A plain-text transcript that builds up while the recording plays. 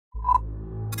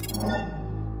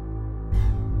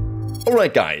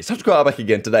Alright guys, TacticalRab back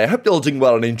again today. I hope you're all doing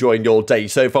well and enjoying your day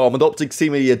so far, with OpTic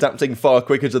seemingly adapting far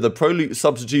quicker to the Prolute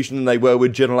substitution than they were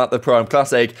with General at the Prime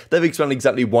Classic. They've explained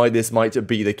exactly why this might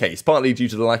be the case, partly due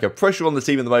to the lack of pressure on the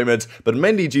team at the moment, but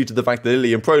mainly due to the fact that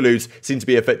Lily and Prolute seem to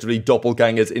be effectively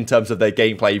doppelgangers in terms of their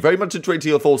gameplay. Very much intrigued to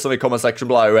your thoughts in the comment section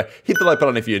below. Hit the like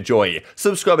button if you enjoy.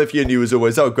 Subscribe if you're new as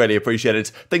always, I would greatly appreciate it.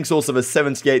 Thanks also for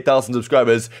 78,000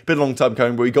 subscribers. Been a long time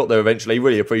coming, but we got there eventually.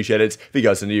 Really appreciate it. If you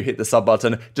guys are new, hit the sub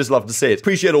button. Just love to see it.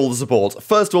 Appreciate all the support.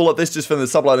 First of all, this just from the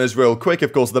subliners real quick.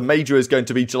 Of course, the major is going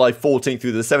to be July 14th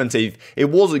through the 17th.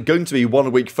 It was going to be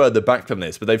 1 week further back from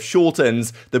this, but they've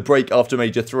shortened the break after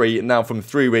Major 3 now from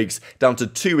 3 weeks down to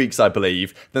 2 weeks, I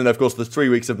believe. Then, of course, the 3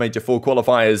 weeks of Major 4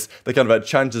 qualifiers, the kind of a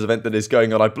challenges event that is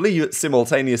going on, I believe,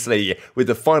 simultaneously with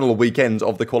the final weekend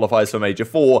of the qualifiers for Major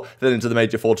 4, then into the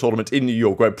Major 4 tournament in New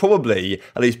York, where probably,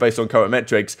 at least based on current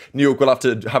metrics, New York will have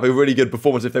to have a really good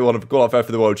performance if they want to qualify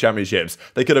for the World Championships.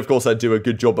 They could, of course, do a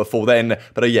good job before then,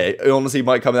 but yeah, it honestly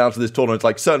might come down to this tournament.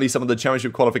 Like, certainly some of the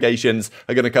championship qualifications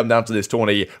are going to come down to this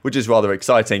tourney, which is rather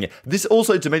exciting. This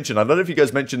also to mention, I don't know if you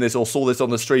guys mentioned this or saw this on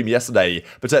the stream yesterday,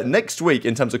 but next week,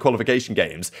 in terms of qualification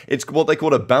games, it's what they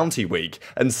call a bounty week,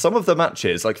 and some of the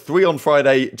matches, like 3 on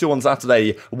Friday, 2 on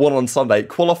Saturday, 1 on Sunday,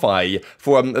 qualify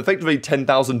for effectively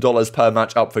 $10,000 per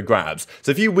match up for grabs.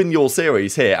 So if you win your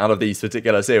series here out of these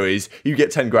particular series, you get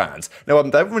 10 grand. Now,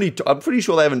 I'm pretty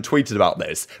sure they haven't tweeted about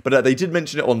this, but they did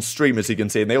mention it on stream, as you can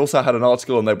see, and they also had an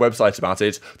article on their website about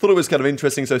it. Thought it was kind of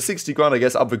interesting. So 60 grand, I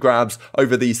guess, up for grabs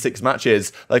over these 6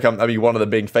 matches. Like, I mean, one of them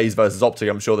being FaZe versus OpTic.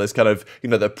 I'm sure there's kind of, you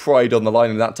know, the pride on the line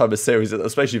in that type of series,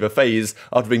 especially for FaZe,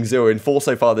 after being 0-4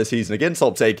 so far this season against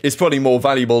OpTic. It's probably more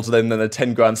valuable to them than a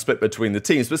 10 grand split between the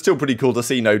teams, but still pretty cool to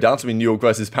see, no doubt. I mean, New York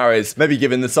versus Paris, maybe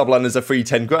giving the subliners a free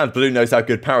 10 grand, but who knows how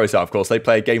good Paris are, of course. They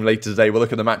play a game later today. We'll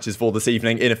look at the matches for this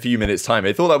evening in a few minutes' time.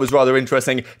 I thought that was rather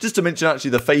interesting. Just to mention,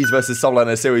 actually, the FaZe versus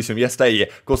subliner series from yesterday.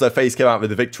 Of course, their FaZe came out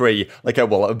with a victory. Like,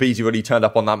 well, aBeZy really turned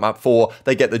up on that map 4.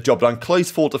 They get the job done.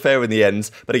 Close fought affair in the end.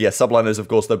 But yeah, subliners, of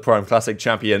course, the Prime Classic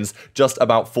champions, just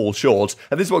about fall short.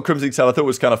 And this is what Crimson said. I thought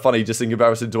was kind of funny, just in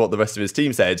comparison to what the rest of his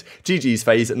team said. GG's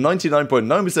FaZe,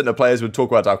 99.9% of players would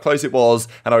talk about how close it was,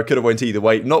 and I could have went either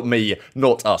way. Not me,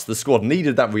 not us. The squad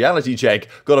needed that reality check.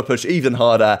 Got to push even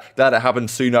harder. Glad it happened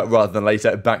sooner rather than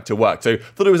later. Back to work. So,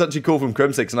 thought it was actually cool from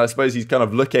Crimson, and I suppose he's kind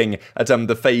of looking at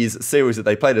the FaZe series that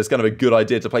they played as kind of a good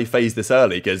idea to play FaZe this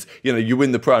early, because, you know, you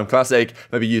win the Prime Classic,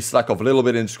 maybe you slack off a little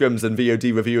bit in scrims and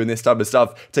VOD review and this type of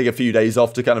stuff, take a few days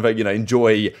off to kind of, you know,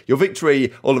 enjoy your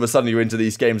victory. All of a sudden you're into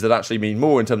these games that actually mean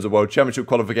more in terms of World Championship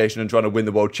qualification and trying to win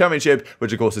the World Championship,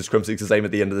 which of course is Crimson's aim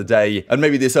at the end of the day. And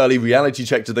maybe this early reality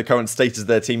check to the current status of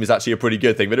their team is actually a pretty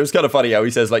good thing. But it was kind of funny how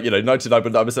he says, like, you know,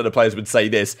 99.9% of players would say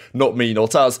this, not me,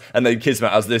 not us. And then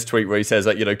Kismet has this tweet where he says,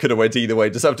 like, you know, could have went either way,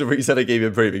 just have to reset a game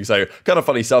improving. So kind of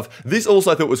funny stuff. This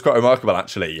also I thought was quite remarkable,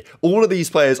 actually. All of these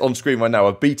players on screen right now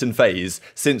have beaten FaZe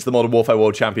since the Modern Warfare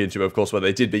World Championship, of course, where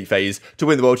they did beat FaZe to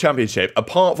win the World Championship,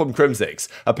 apart from Crimsix.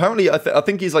 Apparently, I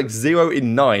think he's like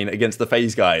 0-9 against the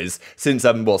FaZe guys since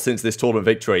since this tournament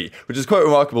victory, which is quite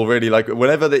remarkable, really. Like,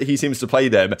 whenever he seems to play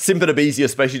them, Simp and aBeZy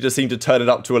especially just seem to turn it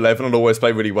up to 11 and always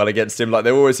play really well against him. Like,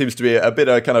 there always seems to be a bit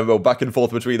of kind of back and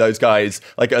forth between those guys.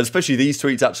 Like, especially these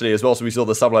tweets, actually, as well. So we saw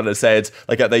the subliner said,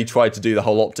 like, they tried to do the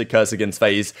whole OpTic curse against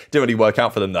FaZe. Didn't really work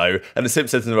out for them, though. And the Simp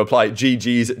says in the reply,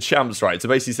 GG's champs, right? So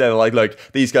basically saying, like, look,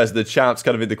 these guys are the champs,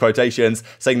 kind of in the quotations,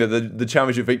 saying that the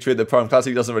championship victory at the Prime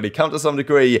Classic doesn't really count to some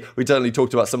degree. We certainly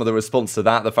talked about some of the response to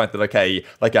that, the fact that, okay,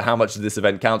 like, how much does this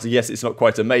event count? Yes, it's not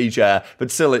quite a major, but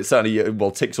still it certainly,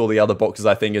 well, ticks all the other boxes,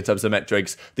 I think, in terms of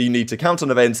metrics that you need to count on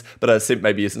events, but Simp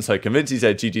maybe isn't so convinced. He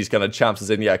said GG's kind of champs, as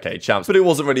in, yeah, okay, champs, but it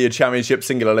wasn't really a championship,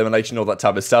 single elimination, all that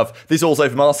type of stuff. This also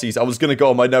from Arcitys. I was going to go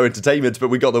on my no entertainment, but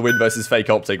we got the win versus fake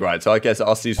OpTic, right? So I guess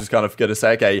Arcitys was kind of going to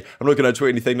say, okay, I'm not going to tweet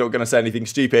anything, not going to say anything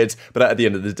stupid, but at the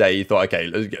end of the day, he thought, okay,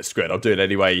 let's get screwed, I'll do it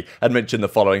anyway, and mention the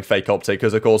following fake OpTic,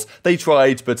 because of course, they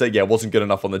tried, but yeah, wasn't good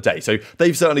enough on the day. So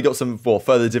they've certainly got some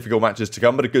further difficult matches to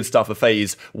come, but a good start for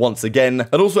FaZe once again.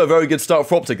 And also a very good start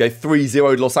for OpTic. They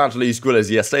 3-0'd Los Angeles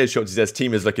Guerrillas yesterday. As Shotzi says,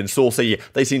 team is looking saucy.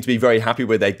 They seem to be very happy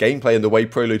with their gameplay and the way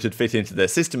Prolute had fit into their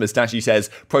system. As Dashy says,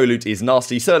 Prolute is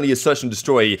nasty, certainly is search and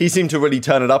destroy. He seemed to really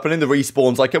turn it up, and in the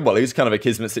respawns, like, well, he was kind of a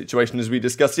kismet situation as we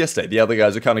discussed yesterday. The other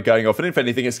guys are kind of going off, and if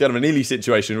anything, it's kind of an Illy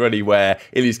situation really, where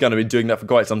Illy's kind of been doing that for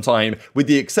quite some time, with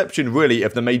the exception really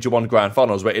of the Major 1 Grand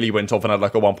Finals where Illy went off and had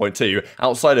like a 1.2.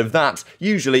 Outside of that,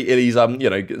 usually Illy's you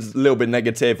know, a little bit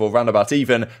negative or roundabout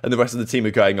even, and the rest of the team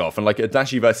are going off. And like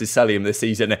Dazhy versus Cellium this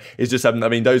season is just, I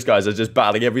mean, those guys are just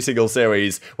battling every single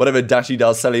series. Whatever Dazhy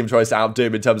does, Cellium tries to outdo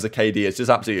him in terms of KD. It's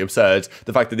just absolutely absurd.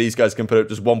 The fact that these guys can put up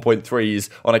just 1.3s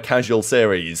on a casual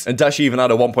series. And Dazhy even had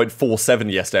a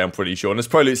 1.47 yesterday, I'm pretty sure. And as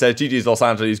Prolute says, GG's Los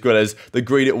Angeles Guerrillas, the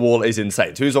green wall is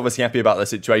insane. So he's obviously happy about the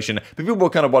situation. But people were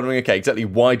kind of wondering, okay, exactly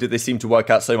why did this seem to work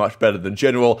out so much better than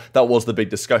General? That was the big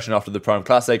discussion after the Prime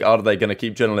Classic. Are they going to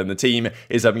keep General in the team?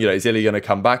 Is you know, is Illy going to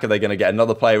come back? Are they going to get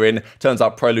another player in? Turns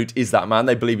out Prolute is that man.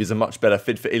 They believe he's a much better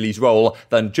fit for Illy's role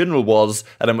than General was.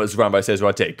 And then as Rambo says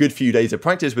right here, good few days of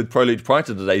practice with Prolute prior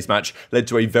to today's match led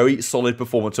to a very solid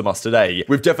performance from us today.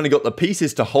 We've definitely got the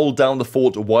pieces to hold down the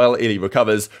fort while Illy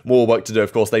recovers. More work to do,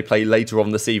 of course. They play later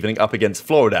on this evening up against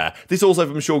Florida. This also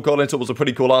from Sean Collins. It was a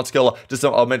pretty cool article. Just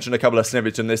I'll mention a couple of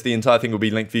snippets in this. The entire thing will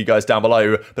be linked for you guys down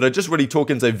below. But I just really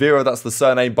talking to Vera, that's the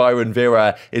surname. Byron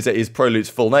Vera is Prolute's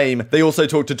full name. They also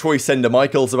talked to Troy Sender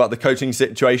Michaels about the coaching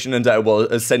situation, and well,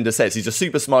 as Sender says, he's a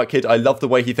super smart kid. I love the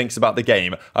way he thinks about the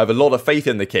game. I have a lot of faith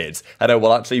in the kids. And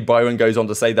well, actually, Byron goes on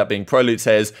to say that being Prolute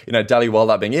says, you know, Dally, while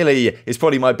that being Illy, is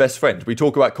probably my best friend. We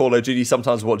talk about Call of Duty,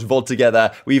 sometimes watch VOD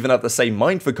together. We even have the same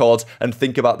mind for COD and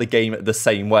think about the game the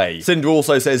same way. Cinder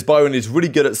also says Byron is really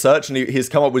good at search, and his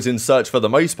come up was in search for the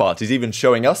most part. He's even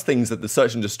showing us things that the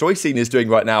search and destroy scene is doing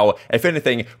right now. If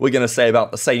anything, we're going to say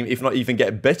about the same, if not even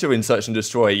get better in search and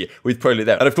destroy with Prolute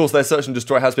there. And of course, their search and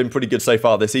destroy has been pretty good so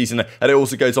far this season. And it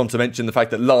also goes on to mention the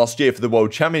fact that last year for the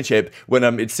World Championship, when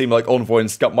it seemed like Envoy and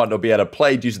Scump might not be able to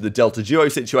play due to the Delta Duo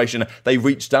situation, they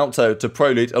reached out to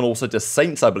Prolute and also to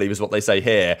Saints, I believe is what they say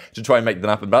here, to try and make them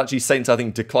happen. But actually, Saints, I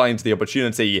think, declined the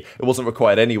opportunity. It wasn't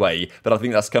required anyway. But I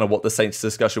think that's kind of what the Saints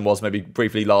discussion was maybe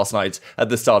briefly last night at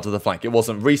the start of the flank. It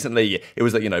wasn't recently. It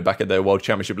was, you know, back at the World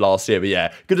Championship last year. But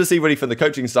yeah, good to see really from the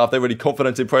coaching staff. They're really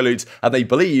confident in Prolute, and they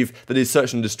believe that his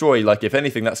search and destroy, like if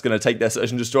anything, that's going to take their search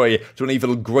and destroy to an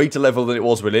even greater level than it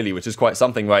was with Illy, which is quite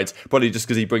something, right? Probably just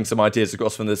because he brings some ideas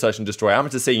across from the search and destroy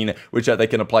amateur scene, which they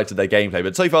can apply to their gameplay.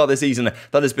 But so far this season,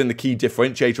 that has been the key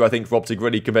differentiator, I think, for OpTic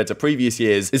really compared to previous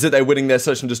years, is that they're winning their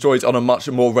search and destroys on a much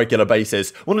more regular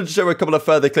basis. Wanted to show a couple of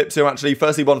further clips here, actually.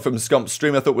 Firstly, one from Scump's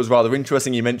stream I thought was rather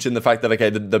interesting. He mentioned the fact that, okay,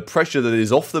 the pressure that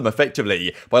is off them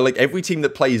effectively by, like, every team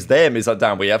that plays them is like,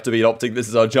 damn, we have to beat OpTic, this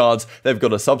is our chance, they've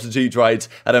got a substitute, right?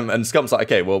 And Scump's like,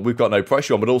 okay, well, we've got no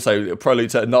pressure on, but also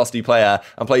Prolute's a nasty player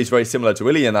and plays very similar to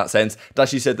Illy in that sense.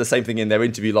 Dazhy said the same thing in their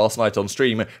interview last night on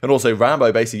stream, and also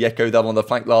Rambo basically echoed that on the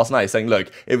flank last night, saying,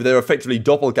 look, if they're effectively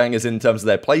doppelgangers in terms of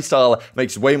their playstyle,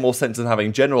 makes way more sense than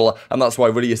having General, and that's why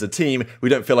really as a team, we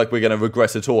don't feel like we're going to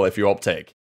regress at all if you're OpTic.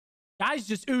 Guy's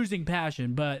just oozing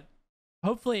passion, but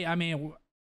hopefully, I mean,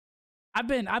 I've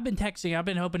been texting, I've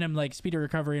been hoping him like speedy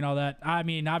recovery and all that. I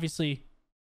mean, obviously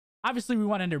we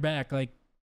want Ender back. Like,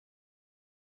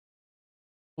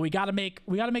 we gotta make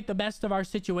the best of our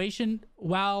situation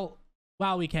while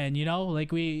we can, you know.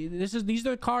 Like these are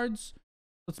the cards.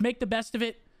 Let's make the best of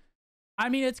it. I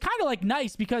mean, it's kind of like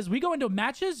nice because we go into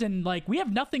matches and like we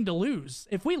have nothing to lose.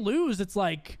 If we lose, it's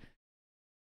like,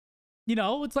 you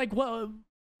know, it's like, well,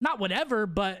 not whatever,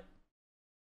 but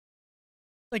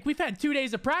like we've had 2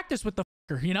 days of practice with the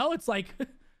fucker, you know. It's like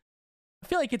I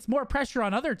feel like it's more pressure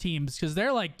on other teams because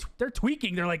they're like they're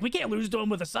tweaking. They're like, we can't lose to him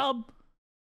with a sub.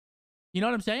 You know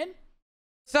what I'm saying?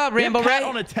 What's up, Rambo Ray?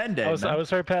 On a 10-day. I was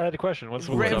sorry, Pat had a question. What's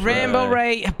up, Rambo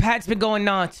Ray? Pat's been going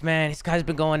nuts, man. This guy's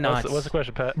been going nuts. What's the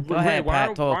question, Pat? Go ahead,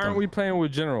 Pat. Why aren't we playing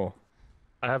with General?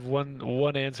 I have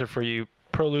one answer for you.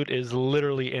 Prolute is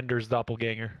literally Ender's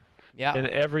doppelganger. Yeah. In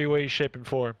every way, shape, and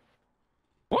form.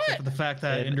 What? Except for the fact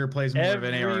that Ender plays more of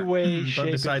an AR. Every way, shape,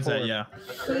 but besides and form. that,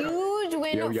 yeah. Huge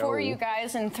win for you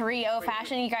guys in 3-0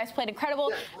 fashion. You guys played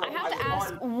incredible. I have to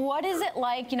ask, what is it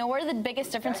like? You know, what are the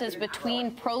biggest differences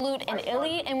between Prolute and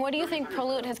Illy? And what do you think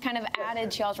Prolute has kind of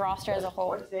added to y'all's roster as a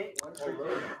whole?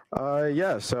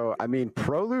 Yeah, so I mean,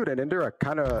 Prolute and Ender are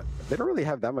kind of, they don't really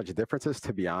have that much differences,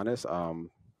 to be honest.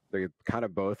 They kind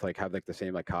of both like have like the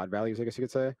same like COD values, I guess you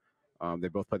could say. They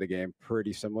both play the game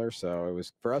pretty similar, so it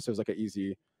was, for us, it was like an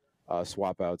easy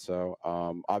swap out. So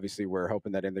obviously we're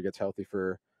hoping that Ender gets healthy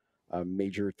for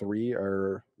Major 3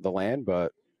 or the LAN,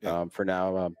 but for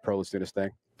now, Prolute's doing his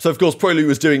thing. So, of course, Prolute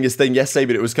was doing his thing yesterday,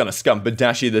 but it was kind of Scump and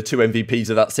Dashy, the two MVPs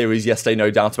of that series yesterday,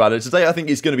 no doubt about it. Today, I think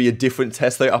it's going to be a different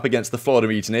test, though, up against the Florida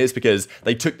Mutineers, because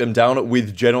they took them down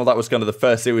with General. That was kind of the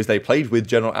first series they played with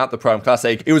General at the Prime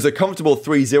Classic. It was a comfortable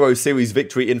 3-0 series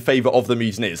victory in favour of the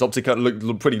Mutineers. OpTic kind of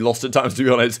looked pretty lost at times, to be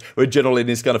honest, with General in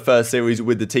his kind of first series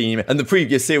with the team. And the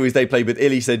previous series they played with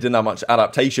Illy, so they didn't have much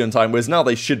adaptation time, whereas now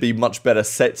they should be much better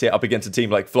set here up against a team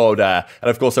like Florida.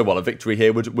 And, of course, well, a victory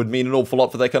here would mean an awful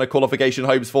lot for their kind of qualification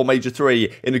hopes for Major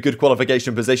 3. In a good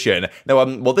qualification position. Now,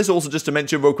 well, this also just to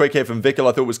mention real quick here from Vickle,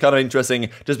 I thought was kind of interesting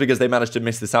just because they managed to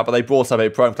miss this out, but they brought up a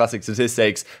Prime Classic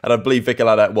statistics, and I believe Vickle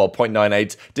had a, well,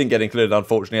 0.98, didn't get included,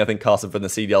 unfortunately. I think Carson from the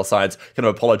CDL side kind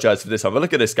of apologised for this one, but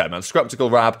look at this guy, man.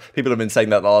 TacticalRab, people have been saying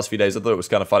that the last few days. I thought it was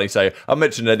kind of funny, so I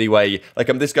mentioned it anyway. Like,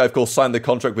 this guy, of course, signed the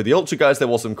contract with the Ultra guys. There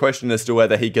was some question as to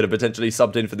whether he could have potentially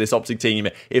subbed in for this OpTic team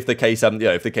if the case,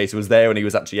 if the case was there and he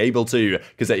was actually able to,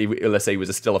 because let's say he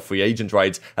was still a free agent,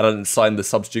 right, and hadn't signed the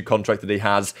substitute contract that he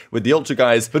has with the Ultra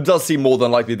guys, but it does seem more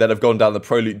than likely that have gone down the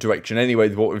Prolute direction anyway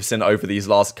with what we've seen over these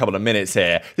last couple of minutes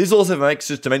here. This is also makes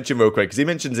just to mention real quick, because he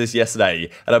mentions this yesterday,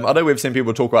 and I know we've seen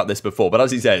people talk about this before, but as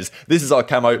he says, this is our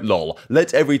camo, lol.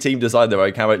 Let every team design their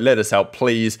own camo, let us help,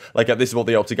 please. Like, this is what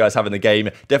the OpTic guys have in the game.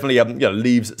 Definitely,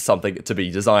 leaves something to be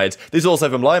desired. This is also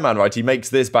from Lyman, right? He makes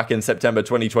this back in September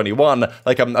 2021.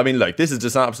 Like, I mean, look, this is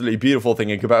just an absolutely beautiful thing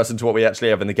in comparison to what we actually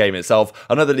have in the game itself.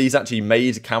 I know that he's actually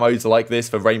made camos like this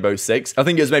for Rainbow Six. I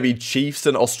think it was maybe Chiefs,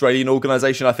 an Australian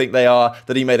organisation, I think they are,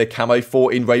 that he made a camo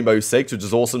for in Rainbow Six, which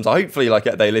is awesome. So hopefully, like,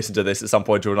 they listen to this at some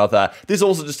point or another. This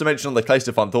also, just to mention on the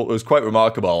Clayster front, thought it was quite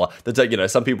remarkable that,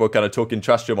 some people were kind of talking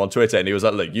trash to him on Twitter, and he was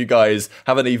like, look, you guys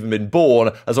haven't even been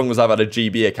born as long as I've had a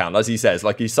GB account. As he says,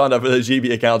 like, he signed up with a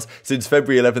GB account since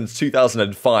February 11th,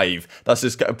 2005. That's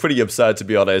just pretty absurd, to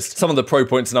be honest. Some of the pro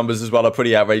points numbers as well are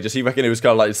pretty outrageous. He reckoned it was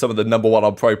kind of like some of the #1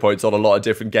 on pro points on a lot of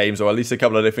different games, or at least a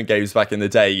couple of different games back in the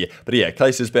day. But yeah,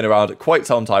 Clayster's been around quite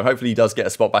some time. Hopefully he does get a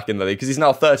spot back in the league, because he's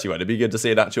now 30, right? It'd be good to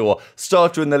see an actual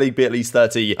starter in the league be at least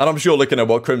 30. And I'm sure looking at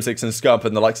what Crimsix and Scump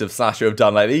and the likes of Slasher have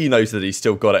done lately, he knows that he's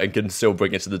still got it and can still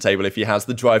bring it to the table if he has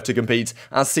the drive to compete,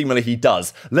 as seemingly he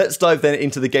does. Let's dive then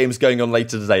into the games going on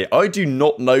later today. I do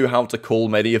not know how to call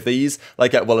many of these.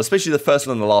 Like, well, especially the first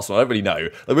one and the last one, I don't really know.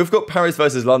 Like, we've got Paris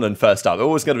versus London first up.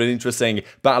 Always going to be an interesting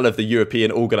battle of the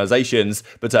European organisations,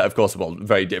 but of course, well,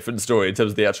 very different story in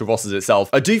terms of the actual rosters itself.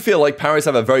 I do feel like Paris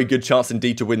have a very good chance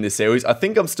indeed to win this series. I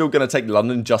think I'm still going to take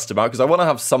London just about, because I want to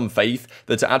have some faith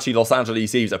that actually Los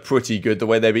Angeles Thieves are pretty good the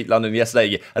way they beat London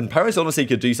yesterday, and Paris honestly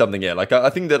could do something here. Like, I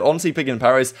think that honestly picking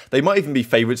Paris, they might even be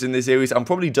favourites in this series. I'm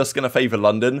probably just going to favour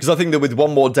London, because I think that with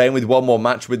one more day and with one more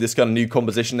match with this kind of new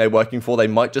composition they're working for, they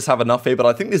might just have enough here, but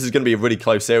I think this is going to be a really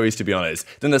close series, to be honest.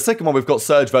 Then the second one, we've got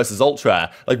Surge versus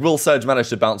Ultra. Like, will Surge manage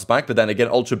to bounce back? But then again,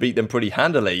 Ultra beat them pretty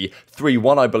handily.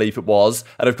 3-1, I believe it was.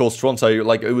 And of course, Toronto,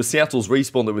 like, it was Seattle's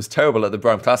respawn that was terrible at the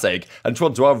Prime Classic, and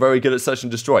Toronto are very good at search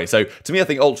and destroy. So to me, I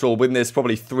think Ultra will win this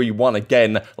probably 3-1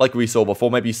 again, like we saw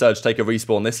before. Maybe Surge take a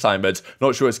respawn this time, but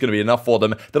not sure it's going to be enough for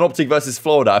them. Then OpTic versus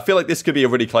Florida. I feel like this could be a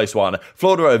really close one.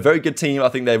 Florida are a very good team. I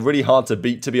think they're really hard to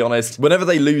beat, to be honest. Whenever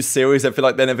they lose series, I feel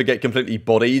like they never get completely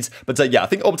bodied. But yeah, I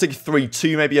think OpTic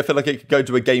 3-2 maybe. I feel like it could go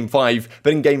to a game 5.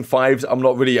 But in game 5s,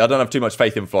 I don't have too much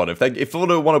faith in Florida. If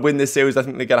Florida want to win this series, I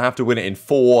think they're going to have to win it in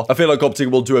 4. I feel like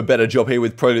OpTic will do a better job here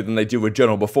with Prolute than they do with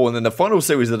General before. And then the final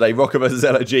series of the day, Rokkr versus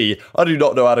LG. I do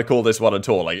not know how to call this one at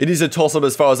all. Like, it is a toss-up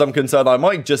as far as I'm concerned. I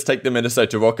might just take the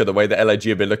Minnesota Rokkr the way that LG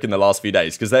have been looking the last few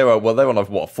days, because they're on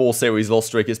a 4 series loss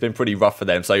streak. It's been pretty rough for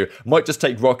them, so might just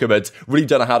take Rokkr, but really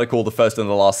don't know how to call the first and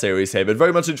the last series here. But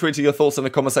very much intrigued to your thoughts in the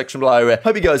comment section below.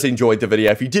 Hope you guys enjoyed the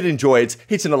video. If you did enjoy it,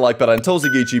 hitting the like button tells the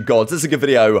YouTube gods it's a good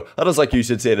video. I just like you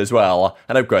should see it as well,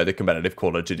 and upgrade the competitive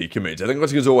Call of Duty community. I think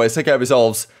as always, take care of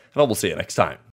yourselves, and I will see you next time.